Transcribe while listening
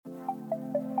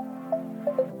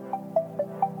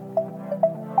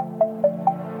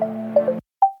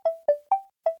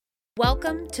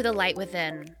Welcome to The Light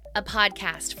Within, a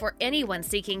podcast for anyone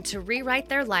seeking to rewrite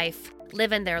their life,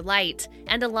 live in their light,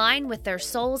 and align with their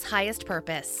soul's highest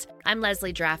purpose. I'm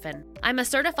Leslie Draffin. I'm a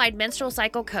certified menstrual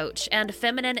cycle coach and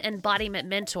feminine embodiment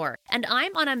mentor, and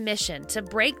I'm on a mission to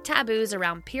break taboos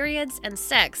around periods and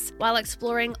sex while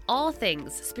exploring all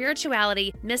things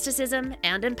spirituality, mysticism,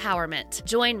 and empowerment.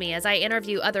 Join me as I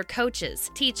interview other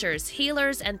coaches, teachers,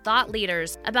 healers, and thought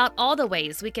leaders about all the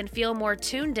ways we can feel more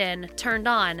tuned in, turned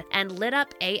on, and lit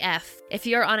up AF. If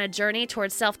you're on a journey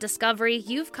towards self-discovery,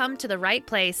 you've come to the right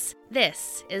place.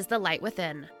 This is The Light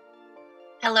Within.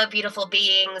 Hello, beautiful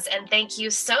beings, and thank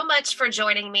you so much for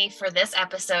joining me for this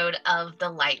episode of The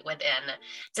Light Within.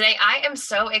 Today, I am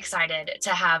so excited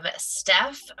to have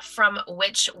Steph from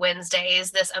Witch Wednesdays,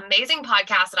 this amazing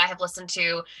podcast that I have listened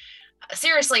to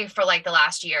seriously for like the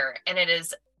last year, and it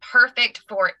is perfect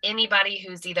for anybody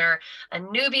who's either a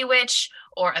newbie witch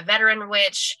or a veteran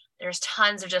witch. There's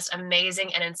tons of just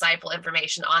amazing and insightful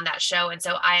information on that show. And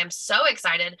so I am so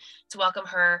excited to welcome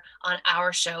her on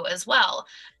our show as well.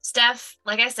 Steph,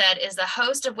 like I said, is the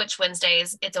host of Witch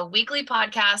Wednesdays. It's a weekly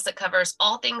podcast that covers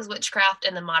all things witchcraft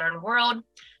in the modern world,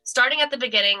 starting at the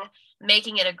beginning,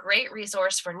 making it a great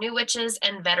resource for new witches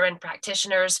and veteran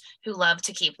practitioners who love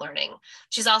to keep learning.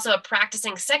 She's also a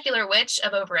practicing secular witch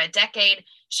of over a decade,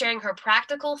 sharing her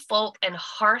practical folk and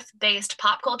hearth-based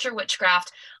pop culture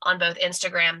witchcraft on both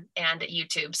Instagram and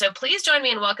YouTube. So please join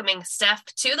me in welcoming Steph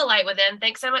to The Light Within.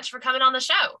 Thanks so much for coming on the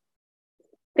show.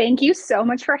 Thank you so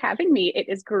much for having me. It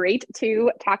is great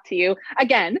to talk to you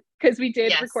again, because we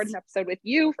did record an episode with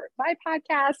you for my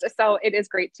podcast. So it is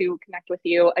great to connect with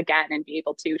you again and be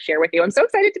able to share with you. I'm so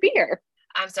excited to be here.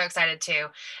 I'm so excited too.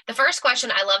 The first question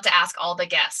I love to ask all the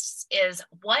guests is,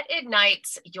 what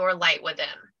ignites your light within?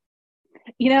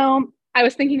 You know, I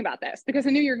was thinking about this because I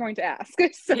knew you were going to ask.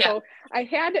 So I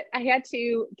had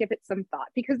to give it some thought,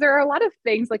 because there are a lot of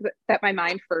things like that my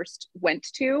mind first went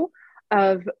to,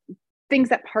 of things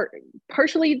that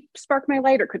partially spark my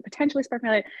light or could potentially spark my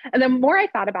light. And the more I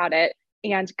thought about it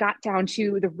and got down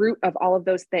to the root of all of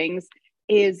those things,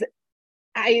 is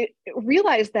I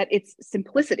realized that it's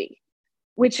simplicity,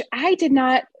 which I did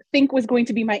not think was going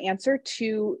to be my answer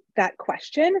to that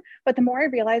question. But the more I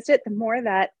realized it, the more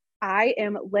that I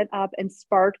am lit up and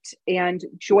sparked and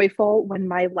joyful when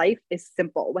my life is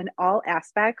simple, when all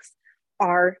aspects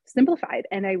are simplified.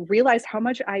 And I realize how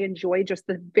much I enjoy just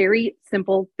the very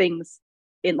simple things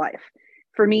in life.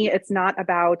 For me, it's not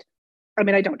about,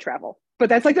 I don't travel, but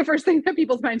that's like the first thing that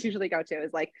people's minds usually go to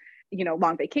is like,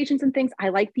 long vacations and things. I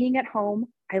like being at home.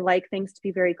 I like things to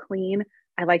be very clean.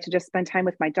 I like to just spend time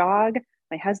with my dog,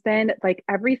 my husband, like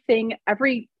everything,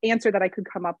 every answer that I could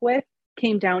come up with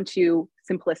came down to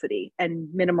simplicity and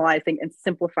minimalizing and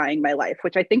simplifying my life,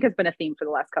 which I think has been a theme for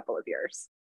the last couple of years.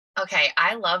 Okay,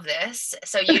 I love this.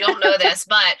 So you don't know this,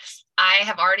 but I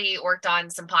have already worked on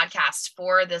some podcasts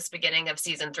for this beginning of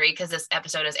season 3, because this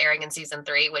episode is airing in season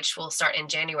 3, which will start in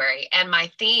January. And my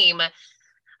theme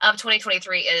of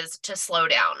 2023 is to slow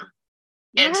down.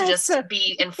 And to just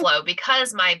be in flow,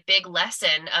 because my big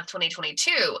lesson of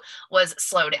 2022 was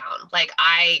slow down. Like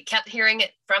I kept hearing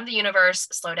it from the universe,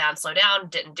 slow down,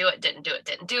 didn't do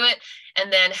it.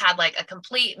 And then had like a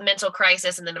complete mental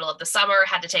crisis in the middle of the summer,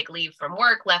 had to take leave from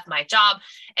work, left my job.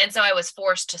 And so I was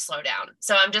forced to slow down.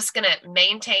 So I'm just going to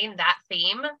maintain that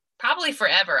theme probably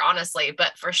forever, honestly,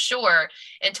 but for sure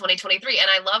in 2023. And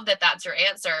I love that that's your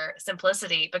answer,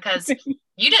 simplicity, because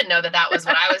you didn't know that that was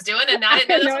what I was doing, and I didn't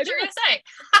know that's what you were going to say.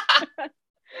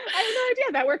 I have no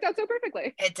idea. That worked out so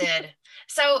perfectly. It did.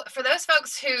 So for those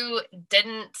folks who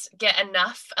didn't get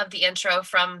enough of the intro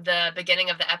from the beginning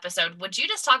of the episode, would you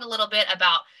just talk a little bit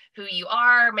about who you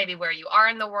are, maybe where you are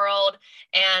in the world,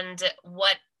 and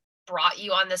what brought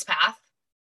you on this path?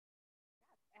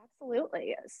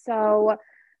 Absolutely. So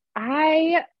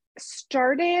I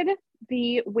started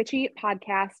the Witchy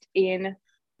podcast in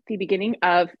the beginning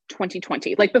of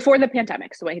 2020, like before the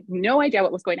pandemic. So I had no idea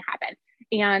what was going to happen.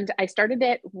 And I started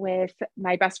it with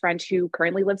my best friend who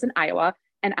currently lives in Iowa,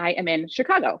 and I am in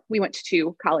Chicago. We went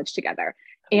to college together.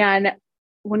 And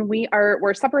when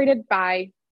we're separated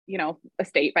by, a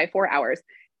state by 4 hours,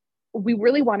 we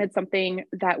really wanted something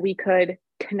that we could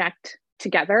connect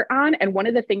together on. And one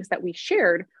of the things that we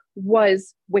shared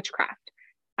was witchcraft.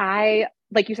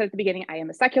 Like you said at the beginning, I am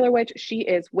a secular witch. She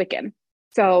is Wiccan.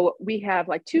 So we have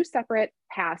like 2 separate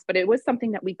paths, but it was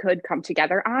something that we could come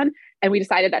together on. And we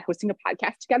decided that hosting a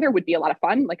podcast together would be a lot of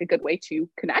fun, like a good way to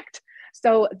connect.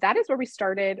 So that is where we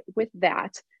started with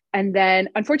that. And then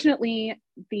unfortunately,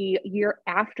 the year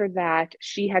after that,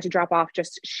 she had to drop off.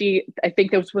 I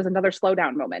think this was another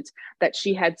slowdown moment, that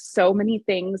she had so many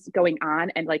things going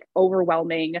on and like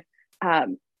overwhelming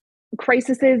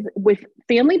crises with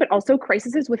family, but also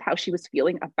crises with how she was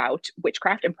feeling about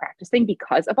witchcraft and practicing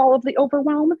because of all of the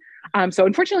overwhelm. So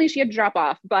unfortunately she had to drop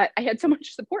off, but I had so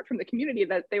much support from the community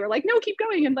that they were like, no, keep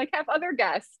going and like have other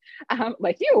guests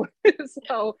like you.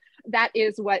 So that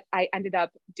is what I ended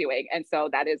up doing. And so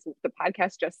that is, the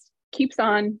podcast just keeps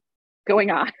on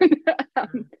going on.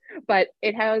 But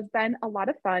it has been a lot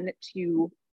of fun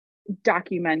to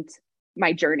document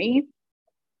my journey,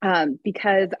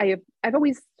 because I've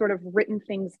always sort of written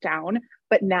things down,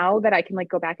 but now that I can like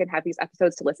go back and have these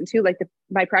episodes to listen to, like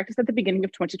my practice at the beginning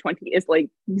of 2020 is like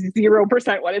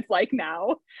 0% what it's like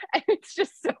now. And it's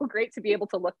just so great to be able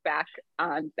to look back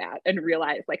on that and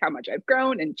realize like how much I've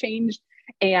grown and changed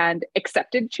and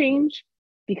accepted change,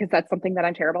 because that's something that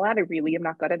I'm terrible at. I really am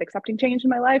not good at accepting change in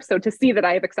my life. So to see that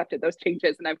I have accepted those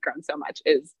changes and I've grown so much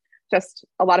is just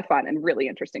a lot of fun and really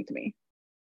interesting to me.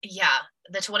 Yeah,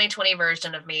 the 2020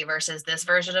 version of me versus this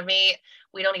version of me,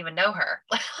 we don't even know her.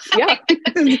 Yeah.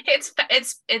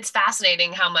 it's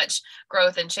fascinating how much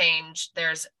growth and change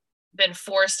there's been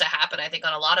forced to happen, I think,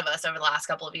 on a lot of us over the last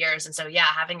couple of years. And so, yeah,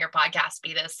 having your podcast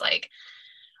be this like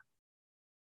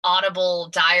audible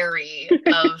diary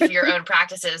of your own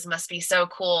practices must be so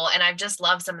cool. And I've just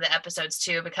loved some of the episodes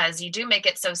too, because you do make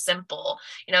it so simple.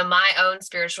 You know, my own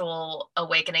spiritual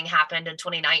awakening happened in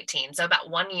 2019. So about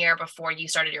 1 year before you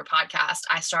started your podcast,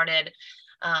 I started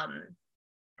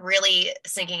really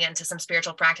sinking into some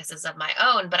spiritual practices of my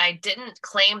own, but I didn't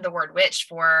claim the word witch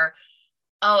for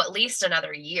at least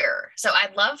another year. So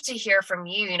I'd love to hear from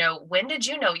you, you know, when did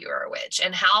you know you were a witch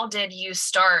and how did you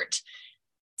start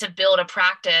to build a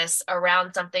practice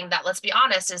around something that, let's be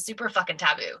honest, is super fucking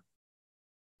taboo?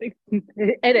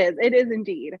 It is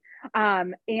indeed.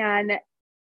 And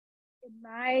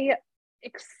my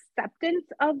acceptance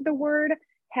of the word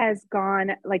has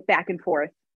gone like back and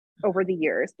forth over the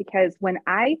years, because when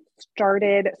I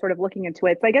started sort of looking into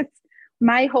it, so I guess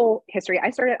my whole history,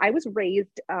 I was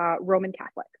raised Roman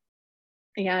Catholic,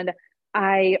 and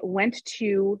I went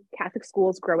to Catholic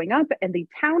schools growing up, and the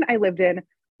town I lived in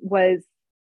was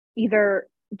either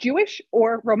Jewish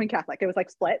or Roman Catholic. It was like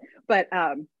split, but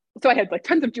so I had like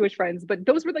tons of Jewish friends, but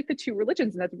those were like the two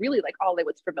religions, and that's really like all I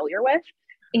was familiar with.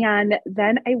 And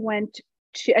then I went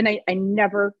to, and I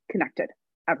never connected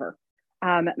ever.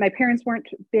 My parents weren't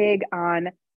big on,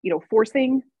 you know,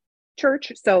 forcing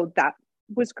church, so that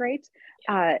was great.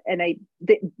 And I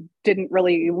didn't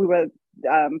really, we were,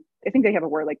 I think they have a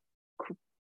word like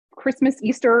Christmas,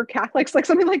 Easter Catholics, like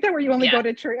something like that, where you only go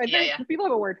to church. People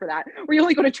have a word for that, where you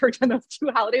only go to church on those two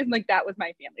holidays. And like, that was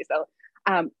my family. So,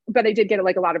 but I did get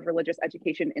like a lot of religious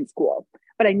education in school,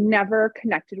 but I never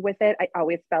connected with it. I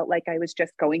always felt like I was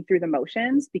just going through the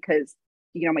motions because,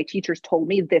 you know, my teachers told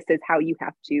me this is how you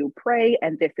have to pray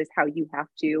and this is how you have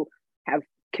to have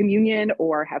communion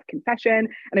or have confession.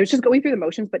 And I was just going through the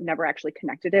motions, but never actually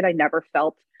connected it. I never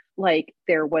felt like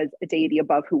there was a deity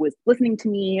above who was listening to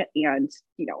me and,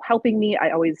 you know, helping me.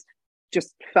 I always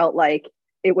just felt like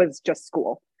it was just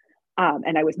school.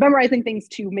 And I was memorizing things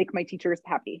to make my teachers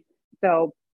happy.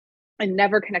 So I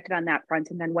never connected on that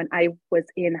front. And then when I was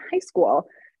in high school,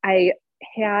 I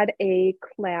had a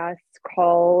class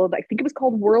called, I think it was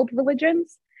called World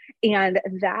Religions. And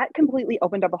that completely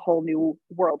opened up a whole new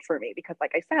world for me, because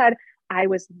like I said, I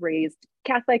was raised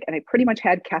Catholic and I pretty much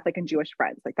had Catholic and Jewish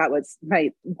friends. Like that was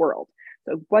my world.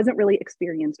 So I wasn't really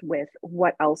experienced with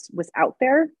what else was out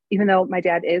there, even though my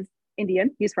dad is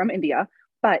Indian, he's from India,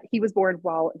 but he was born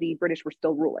while the British were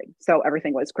still ruling. So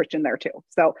everything was Christian there too.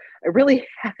 So I really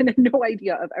had no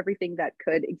idea of everything that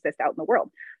could exist out in the world.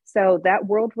 So that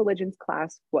world religions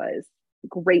class was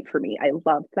great for me. I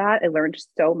loved that. I learned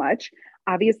so much.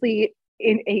 Obviously,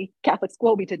 in a Catholic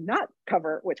school, we did not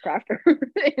cover witchcraft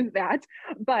in that,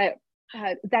 but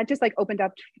that just like opened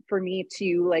up for me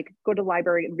to like go to the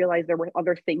library and realize there were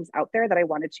other things out there that I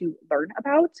wanted to learn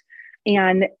about.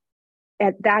 And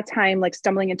at that time, like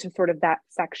stumbling into sort of that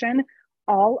section,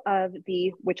 all of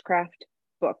the witchcraft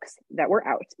books that were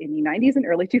out in the 90s and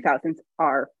early 2000s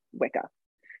are Wicca.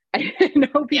 I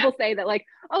know people say that like,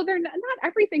 oh, they're not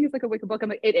everything is like a Wicca book. I'm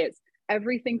like, it is.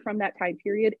 Everything from that time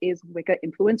period is Wicca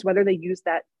influence, whether they use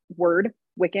that word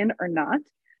Wiccan or not.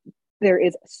 There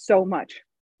is so much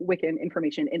Wiccan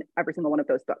information in every single one of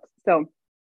those books. So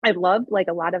I loved like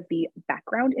a lot of the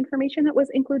background information that was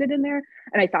included in there.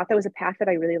 And I thought that was a path that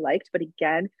I really liked. But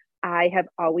again, I have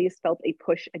always felt a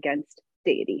push against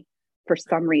deity for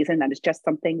some reason. That is just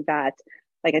something that,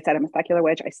 like I said, I'm a secular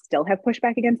witch. I still have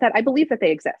pushback against that. I believe that they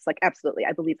exist. Like, absolutely.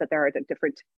 I believe that there are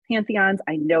different pantheons.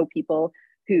 I know people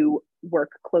who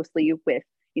work closely with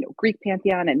Greek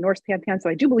pantheon and Norse pantheon. So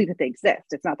I do believe that they exist.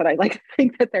 It's not that I like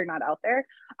think that they're not out there.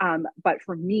 But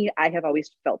for me, I have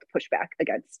always felt pushback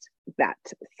against that.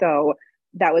 So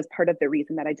that was part of the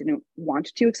reason that I didn't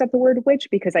want to accept the word witch,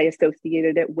 because I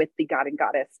associated it with the god and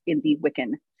goddess in the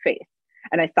Wiccan faith.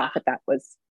 And I thought that that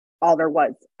was all there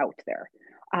was out there.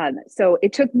 So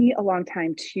it took me a long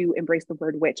time to embrace the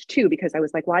word witch too, because I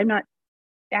was like, well, I'm not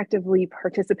actively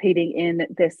participating in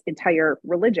this entire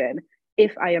religion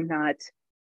if I am not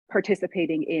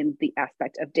participating in the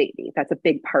aspect of deity. That's a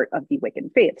big part of the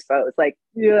Wiccan faith. So I was like,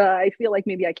 yeah, I feel like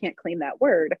maybe I can't claim that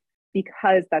word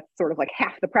because that's sort of like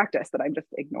half the practice that I'm just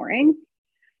ignoring.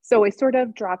 So I sort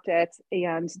of dropped it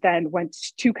and then went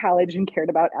to college and cared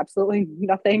about absolutely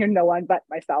nothing and no one but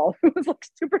myself. It was like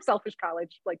super selfish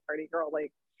college, like party girl.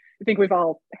 Like, I think we've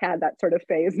all had that sort of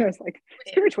phase. And I was like,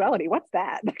 spirituality, what's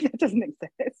that? Like, that doesn't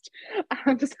exist.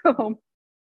 So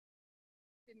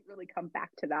didn't really come back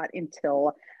to that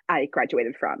until I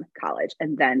graduated from college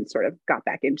and then sort of got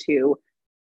back into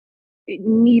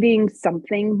needing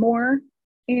something more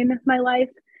in my life.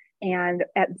 And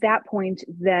at that point,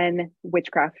 then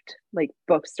witchcraft like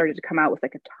books started to come out with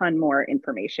like a ton more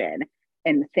information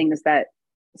and things that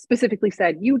specifically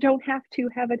said, you don't have to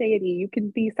have a deity. You can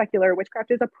be secular.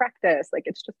 Witchcraft is a practice. Like,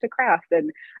 it's just a craft.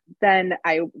 And then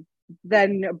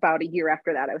about a year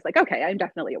after that, I was like, okay, I'm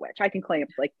definitely a witch. I can claim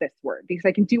like this word because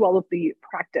I can do all of the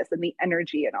practice and the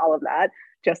energy and all of that,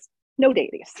 just no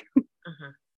deities.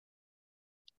 Mm-hmm.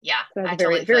 Yeah. So that's a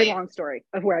very, very long story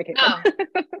of where I came from.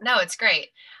 No, it's great.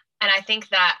 And I think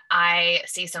that I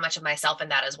see so much of myself in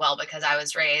that as well, because I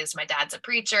was raised, my dad's a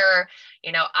preacher.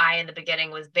 I, in the beginning,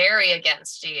 was very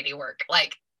against deity work,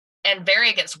 and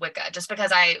very against Wicca, just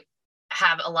because I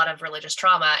have a lot of religious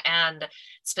trauma and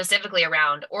specifically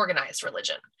around organized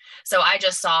religion. So I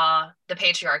just saw the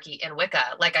patriarchy in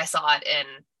Wicca, like I saw it in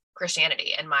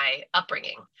Christianity and my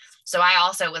upbringing. So I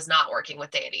also was not working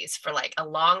with deities for like a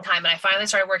long time. And I finally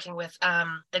started working with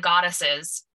the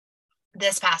goddesses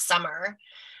this past summer.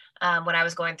 When I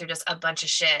was going through just a bunch of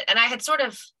shit. And I had sort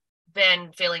of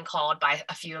been feeling called by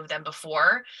a few of them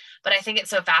before, but I think it's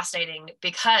so fascinating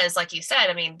because, like you said,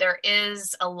 I mean, there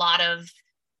is a lot of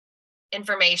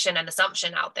information and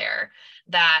assumption out there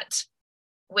that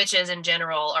witches in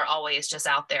general are always just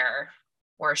out there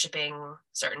worshiping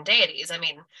certain deities. I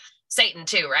mean, Satan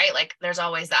too, right? Like, there's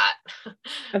always that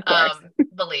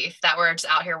belief that we're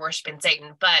just out here worshiping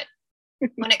Satan. But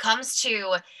when it comes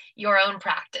to your own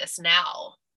practice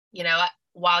now,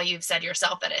 while you've said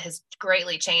yourself that it has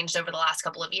greatly changed over the last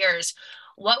couple of years,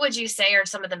 what would you say are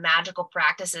some of the magical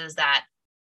practices that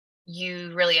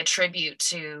you really attribute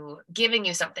to giving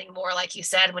you something more, like you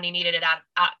said, when you needed it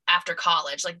after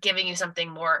college, like giving you something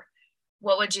more?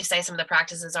 What would you say some of the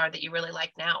practices are that you really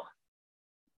like now?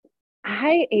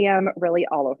 I am really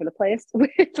all over the place with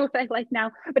what I like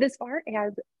now. But as far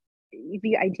as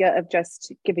the idea of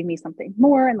just giving me something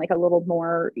more and like a little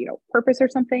more, purpose or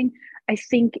something, I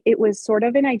think it was sort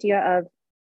of an idea of,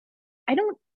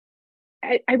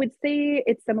 I would say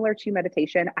it's similar to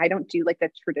meditation. I don't do like the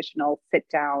traditional sit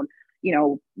down,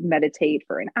 meditate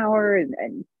for an hour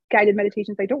and guided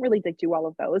meditations. I don't really like do all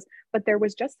of those, but there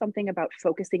was just something about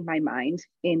focusing my mind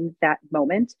in that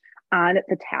moment on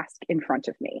the task in front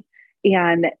of me.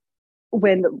 And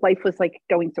when life was like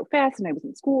going so fast and I was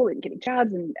in school and getting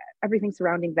jobs and everything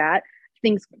surrounding that,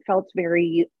 things felt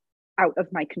very out of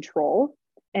my control.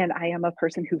 And I am a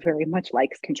person who very much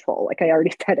likes control. Like I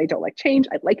already said, I don't like change.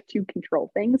 I like to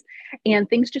control things. And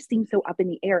things just seem so up in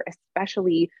the air,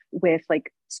 especially with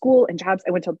like school and jobs.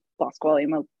 I went to law school.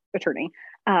 I'm an attorney.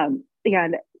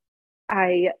 And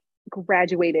I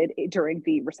graduated during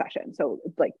the recession. So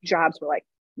like jobs were like,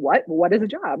 what is a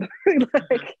job?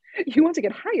 Like, you want to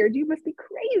get hired, you must be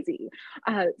crazy.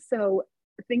 So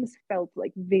things felt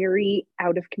like very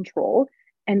out of control.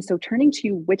 And so turning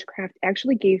to witchcraft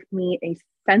actually gave me a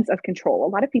sense of control. A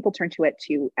lot of people turn to it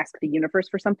to ask the universe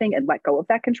for something and let go of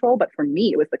that control. But for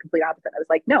me, it was the complete opposite. I was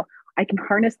like, no, I can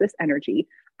harness this energy.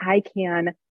 I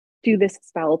can do this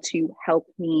spell to help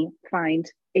me find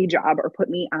a job or put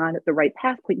me on the right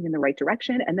path, put me in the right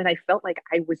direction. And then I felt like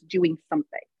I was doing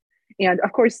something. And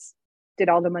of course, did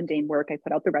all the mundane work. I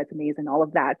put out the resumes and all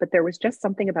of that. But there was just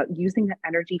something about using the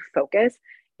energy focus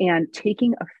and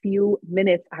taking a few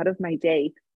minutes out of my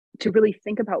day to really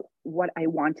think about what I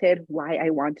wanted, why I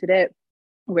wanted it,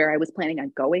 where I was planning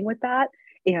on going with that,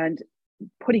 and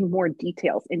putting more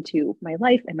details into my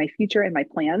life and my future and my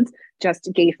plans just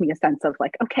gave me a sense of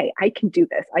like, okay, I can do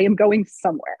this. I am going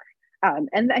somewhere.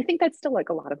 And I think that's still like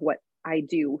a lot of what I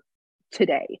do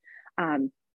today.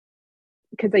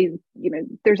 Because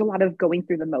there's a lot of going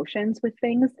through the motions with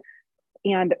things.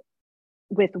 And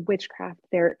with witchcraft,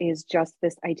 there is just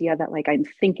this idea that like I'm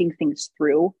thinking things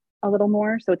through a little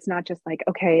more. So it's not just like,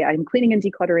 okay, I'm cleaning and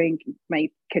decluttering my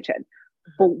kitchen.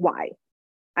 But why?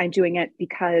 I'm doing it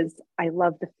because I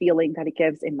love the feeling that it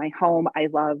gives in my home.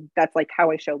 That's like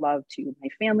how I show love to my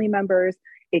family members.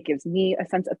 It gives me a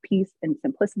sense of peace and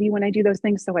simplicity when I do those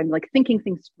things. So I'm like thinking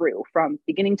things through from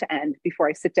beginning to end before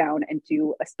I sit down and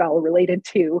do a spell related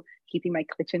to keeping my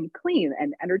kitchen clean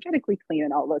and energetically clean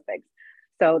and all those things.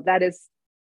 So that is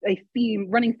a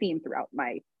running theme throughout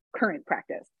my current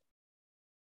practice.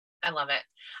 I love it.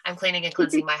 I'm cleaning and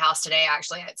cleansing my house today.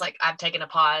 Actually, it's like I've taken a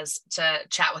pause to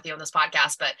chat with you on this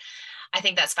podcast, but I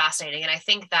think that's fascinating. And I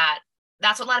think that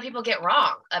that's what a lot of people get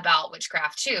wrong about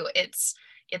witchcraft too. It's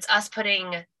us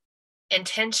putting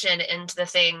intention into the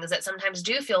things that sometimes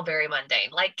do feel very mundane,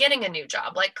 like getting a new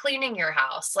job, like cleaning your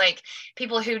house, like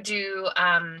people who do,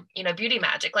 beauty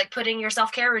magic, like putting your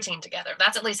self-care routine together.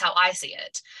 That's at least how I see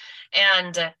it.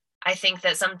 And I think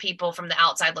that some people from the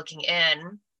outside looking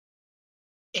in,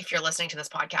 if you're listening to this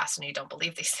podcast and you don't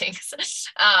believe these things,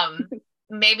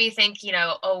 maybe think,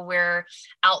 oh, we're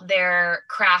out there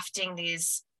crafting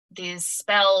these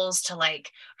spells to like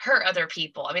hurt other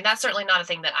people. I mean, that's certainly not a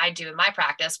thing that I do in my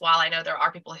practice, while I know there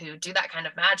are people who do that kind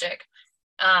of magic.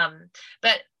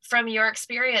 But from your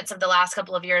experience of the last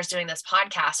couple of years doing this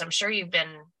podcast, I'm sure you've been,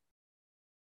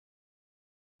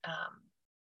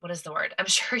 what is the word? I'm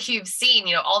sure you've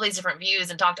seen, all these different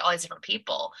views and talked to all these different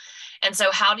people. And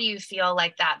so how do you feel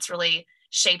like that's really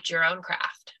shaped your own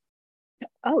craft?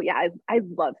 Oh yeah, I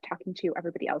love talking to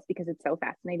everybody else because it's so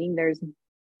fascinating. There's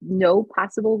no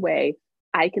possible way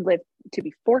I could live to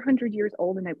be 400 years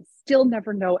old and I will still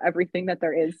never know everything that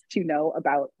there is to know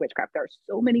about witchcraft. There are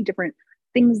so many different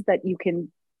things that you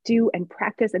can do and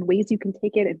practice and ways you can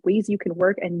take it and ways you can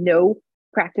work, and no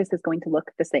practice is going to look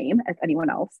the same as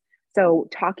anyone else. So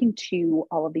talking to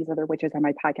all of these other witches on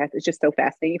my podcast is just so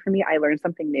fascinating for me. I learn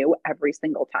something new every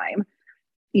single time,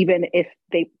 even if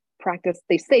they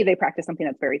say they practice something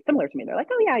that's very similar to me. They're like,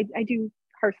 oh yeah, I do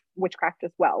hearth witchcraft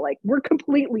as well. Like we're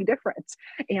completely different.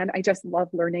 And I just love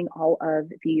learning all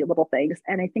of the little things.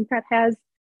 And I think that has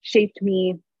shaped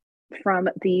me from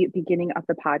the beginning of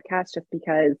the podcast, just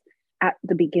because at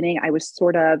the beginning I was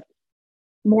sort of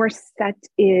more set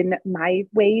in my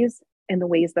ways and the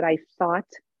ways that I thought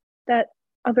that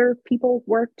other people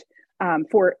worked.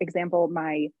 For example,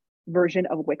 my version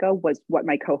of Wicca was what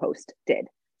my co-host did.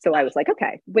 So I was like,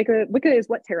 okay, Wicca is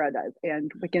what Tara does,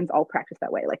 and Wiccans all practice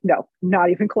that way. Like, no,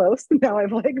 not even close. Now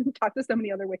I've like talked to so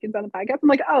many other Wiccans on the podcast. I'm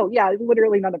like, oh yeah,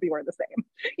 literally none of you are the same,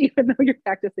 even though you're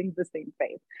practicing the same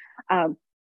faith.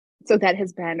 So that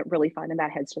has been really fun, and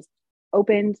that has just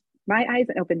opened my eyes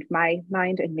and opened my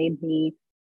mind and made me,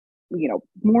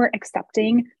 more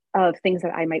accepting of things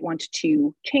that I might want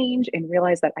to change, and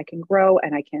realize that I can grow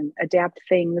and I can adapt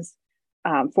things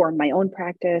for my own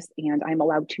practice, and I'm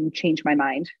allowed to change my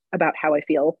mind about how I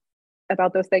feel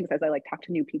about those things as I like talk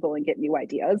to new people and get new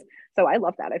ideas. So I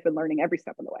love that. I've been learning every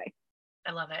step of the way.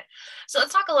 I love it. So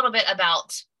let's talk a little bit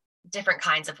about different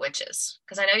kinds of witches,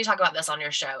 because I know you talk about this on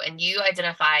your show, and you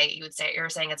were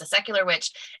saying it's a secular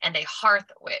witch and a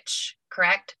hearth witch,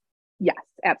 correct? Yes,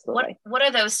 absolutely. What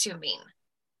do those two mean?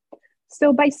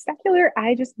 So by secular,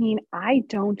 I just mean I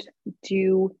don't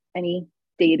do any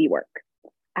deity work.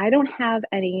 I don't have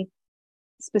any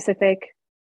specific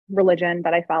religion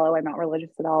that I follow. I'm not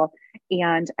religious at all.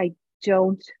 And I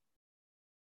don't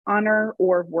honor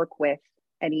or work with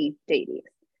any deities.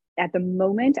 At the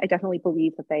moment, I definitely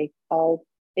believe that they all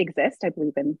exist. I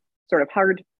believe in sort of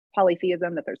hard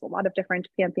polytheism, that there's a lot of different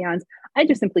pantheons. I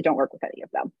just simply don't work with any of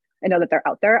them. I know that they're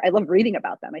out there. I love reading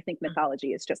about them. I think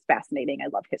mythology is just fascinating. I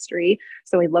love history.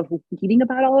 So I love reading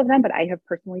about all of them, but I have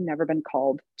personally never been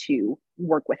called to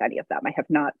work with any of them. I have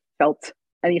not felt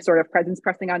any sort of presence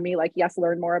pressing on me, like, yes,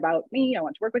 learn more about me. I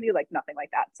want to work with you, like nothing like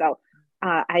that. So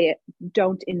I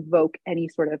don't invoke any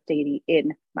sort of deity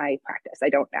in my practice. I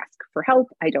don't ask for help.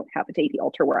 I don't have a deity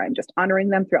altar where I'm just honoring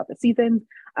them throughout the seasons.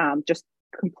 Just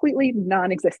completely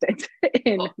non-existent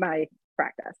in my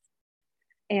practice.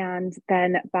 And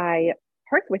then by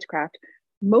hearth witchcraft,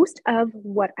 most of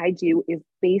what I do is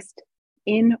based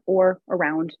in or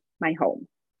around my home.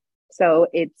 So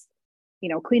it's,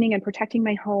 cleaning and protecting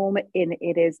my home, and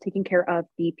it is taking care of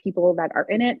the people that are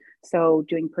in it. So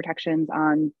doing protections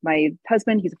on my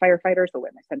husband, he's a firefighter. So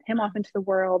when I send him off into the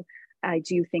world, I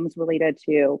do things related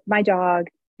to my dog,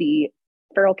 the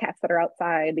feral cats that are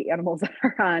outside, the animals that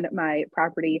are on my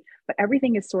property, but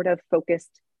everything is sort of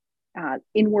focused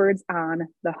inwards on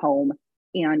the home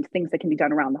and things that can be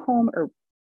done around the home or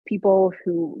people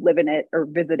who live in it or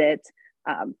visit it.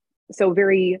 So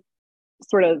very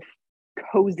sort of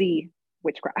cozy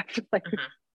witchcraft. Like,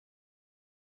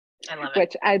 I love it.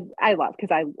 Which I love,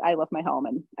 because I love my home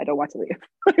and I don't want to leave.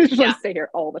 I just want to stay here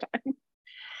all the time.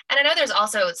 And I know there's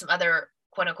also some other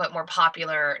quote unquote more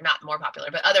popular, not more popular,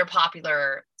 but other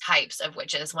popular types of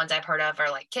witches. Ones I've heard of are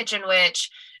like kitchen witch,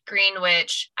 green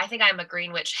witch. I think I'm a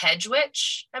green witch, hedge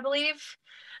witch, I believe.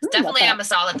 Definitely I'm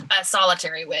a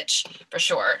solitary witch for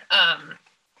sure.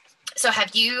 So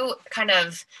have you kind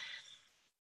of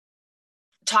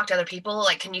talked to other people?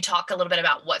 Like, can you talk a little bit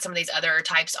about what some of these other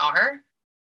types are?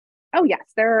 Oh yes,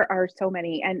 there are so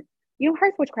many. And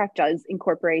hearth witchcraft does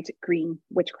incorporate green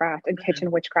witchcraft and kitchen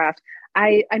witchcraft.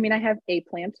 I mean, I have a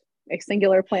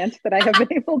singular plant that I have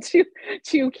been able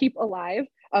to keep alive,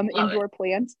 indoor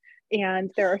plant.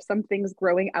 And there are some things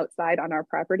growing outside on our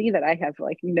property that I have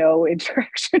like no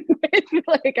interaction with.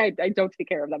 Like I don't take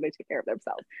care of them; they take care of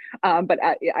themselves. But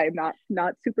I'm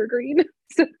not super green,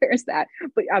 so there's that.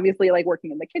 But obviously, like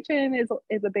working in the kitchen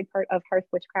is a big part of hearth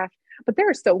witchcraft. But there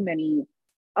are so many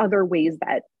other ways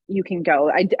that you can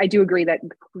go. I do agree that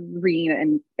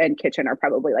green and kitchen are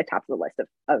probably like top of the list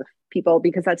of people,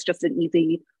 because that's just an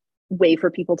easy way for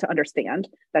people to understand.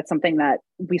 That's something that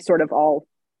we sort of all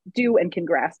do and can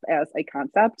grasp as a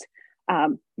concept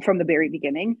from the very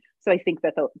beginning. So I think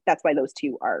that that's why those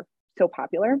two are so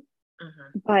popular.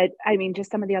 But I mean,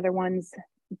 just some of the other ones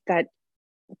that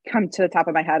come to the top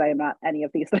of my head, I am not any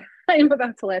of these that I am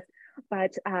about to list,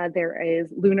 but there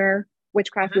is lunar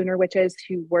witchcraft, lunar witches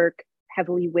who work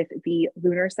heavily with the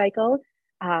lunar cycle.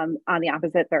 On the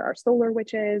opposite, there are solar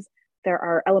witches. There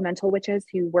are elemental witches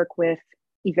who work with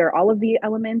either all of the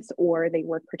elements, or they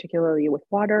work particularly with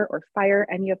water or fire,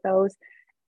 any of those.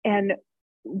 And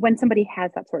when somebody has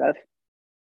that sort of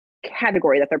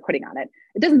category that they're putting on it,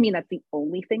 it doesn't mean that's the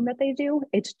only thing that they do.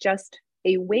 It's just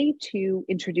a way to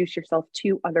introduce yourself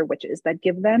to other witches that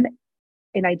give them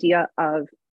an idea of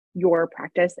your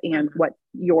practice and what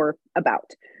you're about.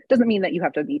 Doesn't mean that you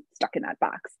have to be stuck in that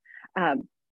box.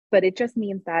 But it just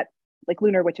means that, like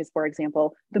lunar witches, for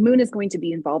example, the moon is going to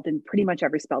be involved in pretty much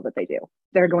every spell that they do.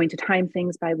 They're going to time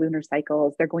things by lunar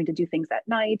cycles. They're going to do things at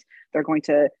night. They're going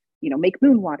to, make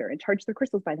moon water and charge their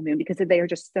crystals by the moon, because they are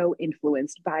just so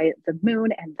influenced by the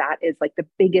moon. And that is like the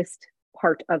biggest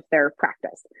part of their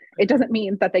practice. It doesn't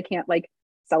mean that they can't like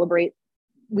celebrate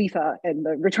Letha and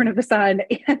the return of the sun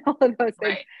and all of those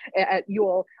things at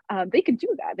Yule. They can do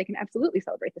that. They can absolutely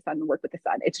celebrate the sun and work with the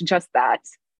sun. It's just that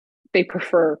they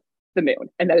prefer the moon,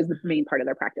 and that is the main part of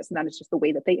their practice. And that is just the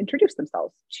way that they introduce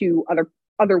themselves to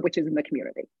other witches in the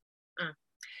community.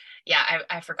 Yeah,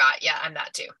 I forgot. Yeah, I'm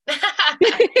that too.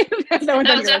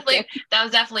 that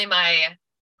was definitely my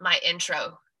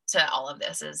intro to all of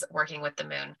this, is working with the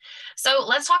moon. So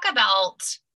let's talk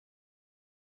about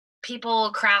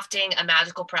people crafting a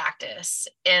magical practice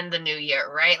in the new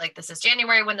year, right? Like, this is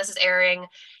January when this is airing,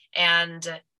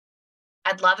 and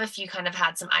I'd love if you kind of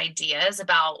had some ideas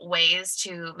about ways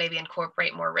to maybe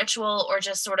incorporate more ritual or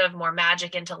just sort of more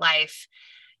magic into life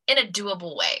in a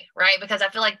doable way, right? Because I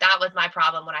feel like that was my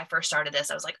problem when I first started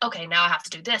this. I was like, okay, now I have to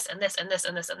do this and this and this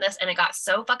and this and this. And it got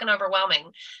so fucking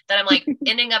overwhelming that I'm like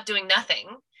ending up doing nothing.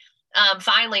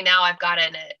 Finally, now I've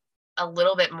gotten it a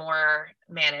little bit more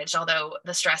managed, although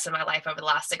the stress in my life over the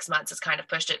last 6 months has kind of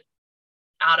pushed it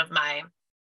out of my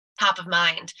top of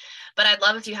mind. But I'd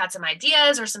love if you had some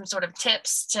ideas or some sort of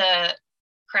tips to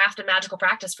craft a magical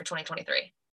practice for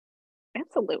 2023.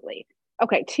 Absolutely.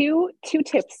 Okay, two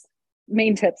tips,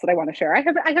 main tips that I want to share. I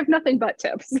have nothing but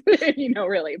tips,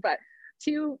 really, but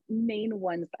two main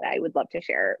ones that I would love to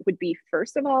share would be,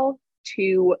 first of all,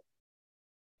 to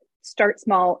start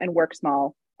small and work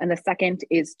small. And the second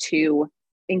is to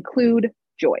include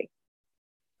joy.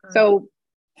 So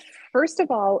first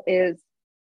of all is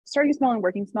starting small and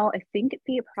working small. I think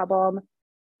the problem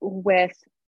with,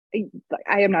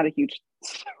 I am not a huge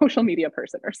social media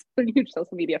person or a huge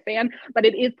social media fan, but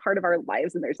it is part of our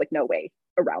lives and there's like no way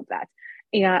around that.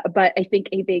 But I think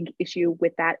a big issue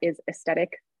with that is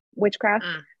aesthetic witchcraft.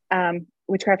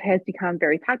 Witchcraft has become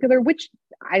very popular, which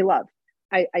I love.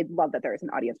 I love that there is an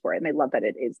audience for it, and I love that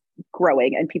it is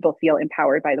growing and people feel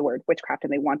empowered by the word witchcraft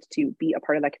and they want to be a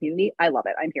part of that community. I love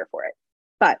it. I'm here for it.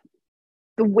 But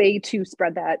the way to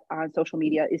spread that on social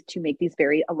media is to make these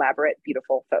very elaborate,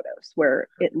 beautiful photos where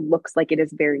it looks like it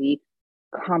is very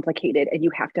complicated and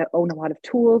you have to own a lot of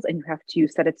tools and you have to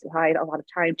set aside a lot of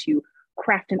time to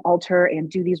craft an altar and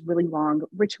do these really long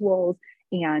rituals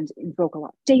and invoke a lot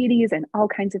of deities and all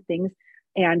kinds of things.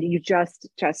 And you just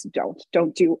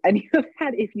don't do any of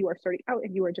that. If you are starting out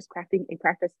and you are just crafting a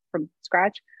practice from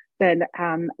scratch, then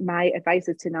my advice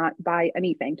is to not buy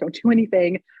anything. Don't do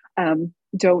anything.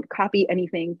 Don't copy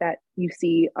anything that you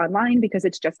see online, because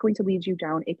it's just going to lead you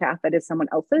down a path that is someone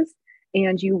else's.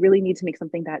 and you really need to make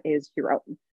something that is your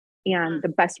own. And the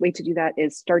best way to do that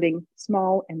is starting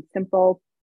small and simple.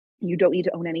 You don't need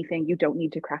to own anything. You don't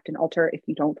need to craft an altar if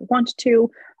you don't want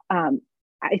to.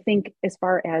 I think as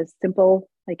far as simple,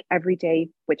 like everyday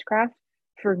witchcraft,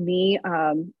 for me,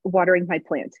 watering my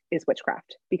plant is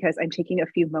witchcraft, because I'm taking a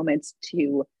few moments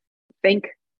to thank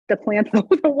the plant,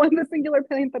 the singular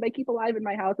plant that I keep alive in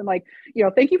my house. And like,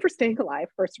 thank you for staying alive,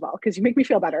 first of all, because you make me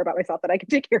feel better about myself that I can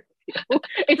take care of you.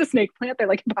 It's a snake plant. They're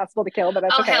like impossible to kill, but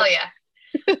that's okay. Hell yeah.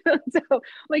 So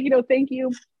like, thank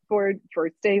you for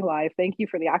staying alive. Thank you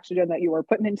for the oxygen that you are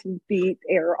putting into the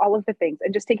air, all of the things,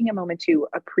 and just taking a moment to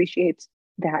appreciate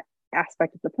that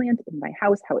aspect of the plant in my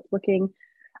house, how it's looking.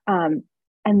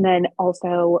 And then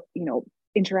also,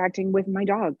 interacting with my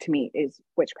dog to me is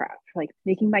witchcraft. Like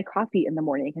making my coffee in the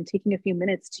morning and taking a few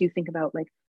minutes to think about like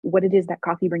what it is that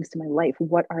coffee brings to my life.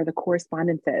 What are the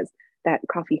correspondences that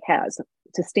coffee has,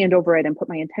 to stand over it and put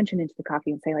my intention into the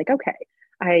coffee and say like,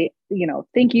 okay,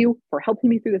 thank you for helping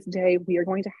me through this day. We are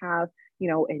going to have,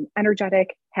 an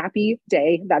energetic, happy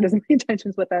day. That is my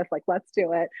intentions with us. Like, let's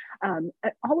do it.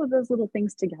 All of those little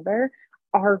things together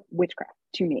are witchcraft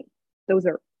to me. Those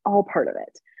are all part of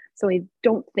it. So I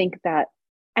don't think that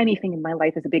anything in my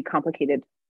life is a big complicated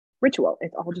ritual.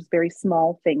 It's all just very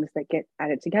small things that get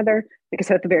added together, because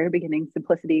at the very beginning,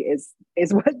 simplicity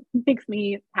is what makes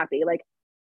me happy. Like,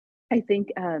 I think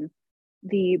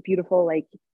the beautiful like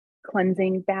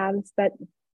cleansing baths that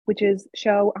witches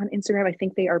show on Instagram, I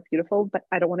think they are beautiful, but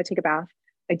I don't want to take a bath.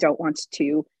 I don't want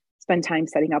to spend time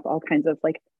setting up all kinds of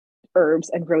like herbs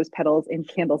and rose petals and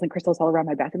candles and crystals all around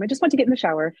my bathroom. I just want to get in the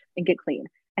shower and get clean.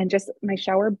 And just my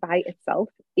shower by itself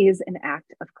is an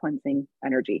act of cleansing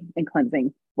energy and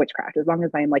cleansing witchcraft. As long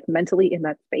as I'm like mentally in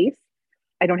that space,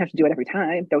 I don't have to do it every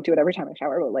time. Don't do it every time I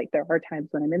shower, but like there are times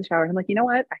when I'm in the shower and I'm like, you know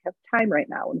what? I have time right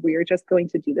now, and we are just going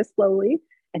to do this slowly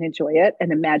and enjoy it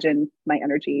and imagine my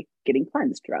energy getting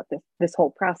cleansed throughout this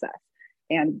whole process.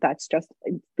 And that's just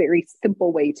a very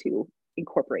simple way to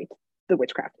incorporate the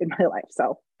witchcraft in my life.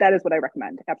 So that is what I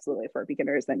recommend absolutely for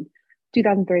beginners. And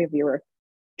 2003, if you were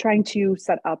trying to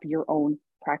set up your own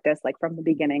practice, like from the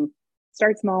beginning,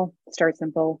 start small, start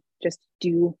simple, just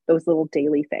do those little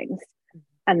daily things.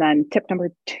 And then tip number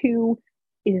 2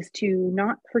 is to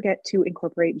not forget to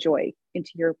incorporate joy into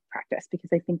your practice, because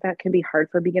I think that can be hard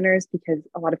for beginners, because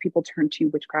a lot of people turn to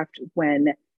witchcraft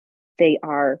when they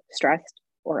are stressed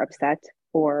or upset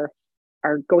or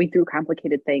are going through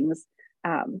complicated things,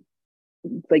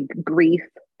 like grief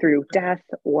through death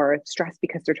or stress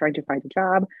because they're trying to find a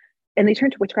job. And they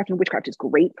turn to witchcraft, and witchcraft is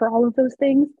great for all of those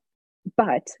things,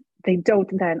 but they don't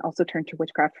then also turn to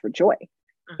witchcraft for joy.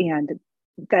 And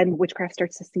then witchcraft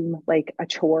starts to seem like a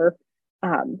chore,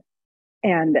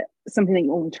 and something that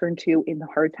you only turn to in the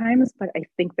hard times. But I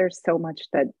think there's so much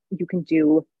that you can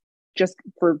do just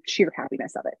for sheer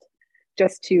happiness of it,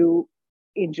 just to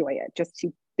enjoy it, just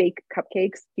to bake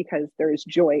cupcakes because there's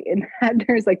joy in that.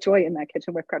 There's like joy in that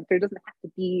kitchen witchcraft. There doesn't have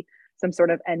to be some sort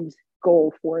of end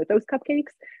goal for those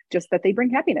cupcakes, just that they bring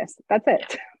happiness. That's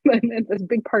it. Yeah. And that's a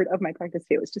big part of my practice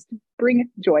too, is just to bring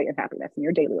joy and happiness in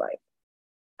your daily life.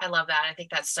 I love that. I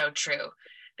think that's so true,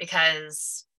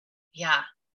 because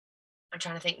I'm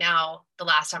trying to think now the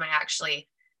last time I actually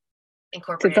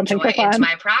incorporated joy into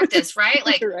my practice, right?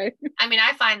 Like, right. I mean,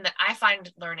 I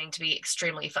find learning to be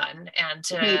extremely fun, and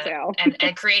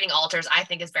and creating altars I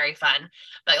think is very fun.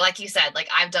 But like you said, like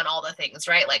I've done all the things,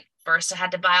 right? Like first I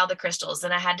had to buy all the crystals,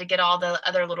 then I had to get all the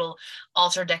other little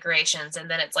altar decorations. And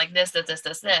then it's like this.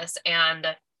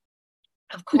 And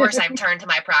of course, I've turned to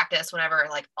my practice whenever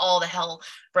like all the hell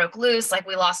broke loose. Like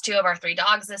we lost 2 of our 3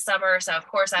 dogs this summer. So of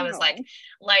course I was like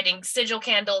lighting sigil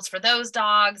candles for those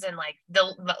dogs. And like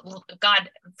God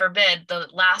forbid, the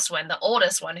last one, the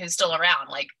oldest one who's still around,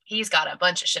 like he's got a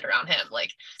bunch of shit around him.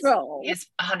 Like he's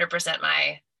 100%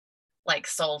 my like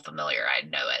soul familiar. I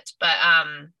know it. But,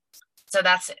 so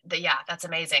that's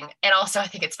amazing. And also I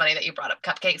think it's funny that you brought up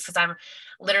cupcakes, because I'm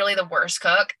literally the worst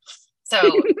cook.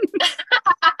 So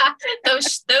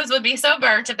those would be so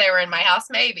burnt if they were in my house,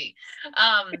 maybe.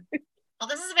 Well,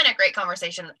 this has been a great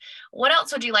conversation. What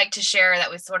else would you like to share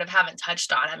that we sort of haven't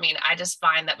touched on? I mean, I just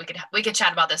find that we could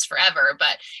chat about this forever,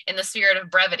 but in the spirit of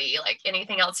brevity, like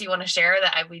anything else you want to share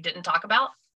that we didn't talk about?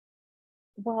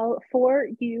 Well, for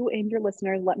you and your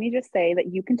listeners, let me just say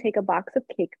that you can take a box of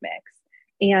cake mix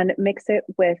and mix it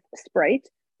with Sprite,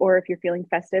 or if you're feeling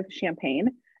festive, champagne,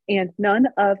 and none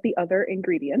of the other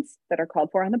ingredients that are called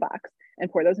for on the box,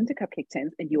 and pour those into cupcake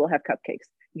tins, and you will have cupcakes.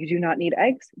 You do not need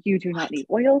eggs. You do not need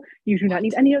oil. You do not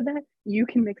need any of that. You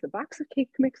can mix a box of cake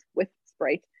mix with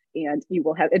Sprite, and you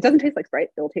will have, it doesn't taste like Sprite.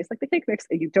 It'll taste like the cake mix,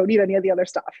 and you don't need any of the other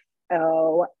stuff.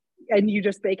 Oh, and you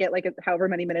just bake it like however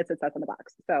many minutes it says on the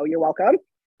box. So you're welcome.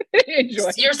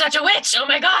 Enjoy. You're such a witch. Oh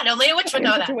my God. Only a witch would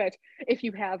know that. A witch. If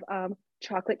you have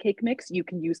chocolate cake mix, you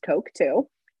can use Coke too.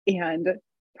 And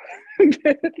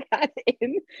that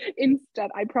in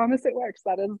instead. I promise it works.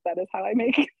 That is how I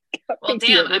make cupcakes. Well,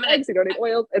 damn, I'm gonna eggs, you don't need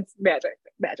oil. It's magic.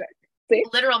 See?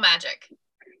 Literal magic.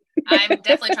 I'm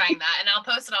definitely trying that, and I'll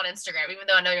post it on Instagram, even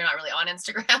though I know you're not really on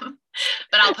Instagram,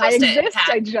 but I'll post it.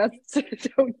 I just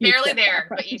don't barely there,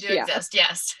 but you do exist.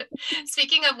 Yes.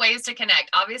 Speaking of ways to connect,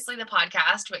 obviously the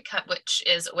podcast, which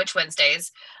is Witch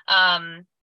Wednesdays,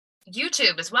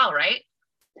 YouTube as well, right?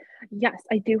 Yes,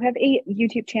 I do have a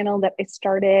YouTube channel that I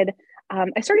started.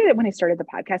 I started it when I started the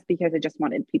podcast because I just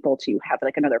wanted people to have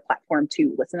like another platform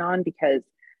to listen on, because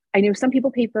I know some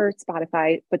people pay for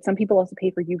Spotify, but some people also pay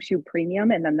for YouTube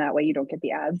Premium. And then that way you don't get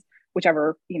the ads,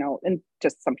 whichever, and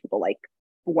just some people like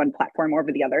one platform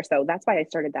over the other. So that's why I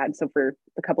started that. And so for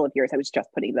a couple of years, I was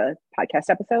just putting the podcast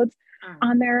episodes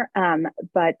on there.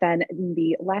 But then in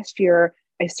the last year,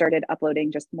 I started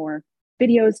uploading just more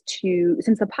videos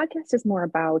since the podcast is more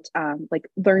about like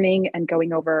learning and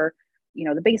going over,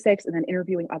 the basics and then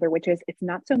interviewing other witches. It's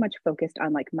not so much focused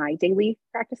on like my daily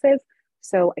practices.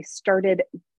 So I started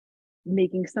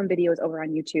making some videos over on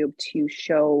YouTube to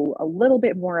show a little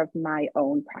bit more of my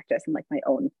own practice and like my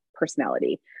own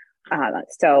personality.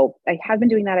 So I have been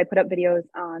doing that. I put up videos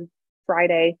on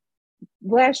Friday.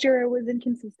 Last year I was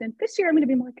inconsistent. This year I'm going to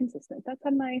be more consistent. That's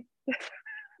on my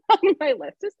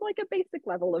list. Just like a basic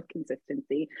level of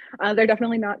consistency. They're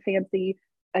definitely not fancy.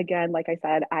 Again, like I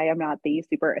said, I am not the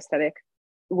super aesthetic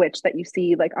witch that you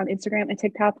see like on Instagram and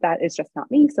TikTok. That is just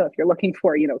not me. So if you're looking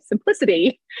for,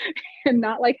 simplicity and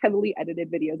not like heavily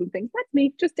edited videos and things, that's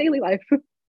me, just daily life.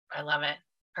 I love it.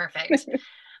 Perfect.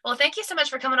 Well, thank you so much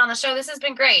for coming on the show. This has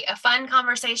been great. A fun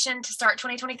conversation to start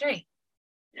 2023.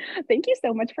 Thank you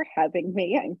so much for having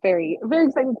me. I'm very, very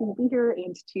excited to be here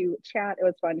and to chat. It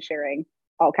was fun sharing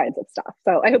all kinds of stuff.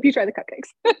 So I hope you try the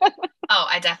cupcakes. Oh,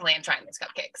 I definitely am trying these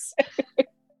cupcakes.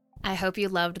 I hope you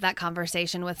loved that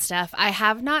conversation with Steph. I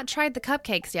have not tried the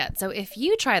cupcakes yet, so if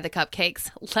you try the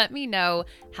cupcakes, let me know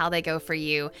how they go for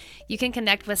you. You can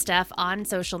connect with Steph on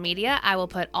social media. I will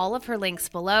put all of her links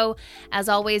below. As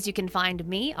always, you can find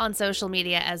me on social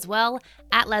media as well,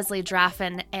 at Leslie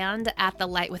Draffin and at the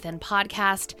Light Within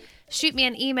podcast. Shoot me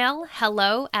an email,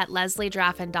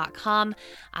 hello@lesliedraffin.com.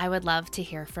 I would love to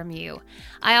hear from you.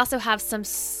 I also have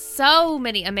so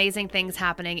many amazing things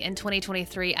happening in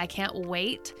 2023. I can't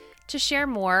wait to share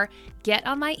more. Get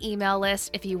on my email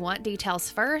list if you want details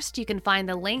first. You can find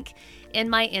the link in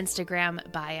my Instagram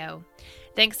bio.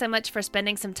 Thanks so much for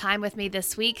spending some time with me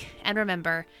this week. And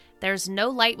remember, there's no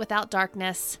light without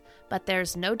darkness, but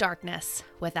there's no darkness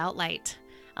without light.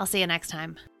 I'll see you next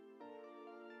time.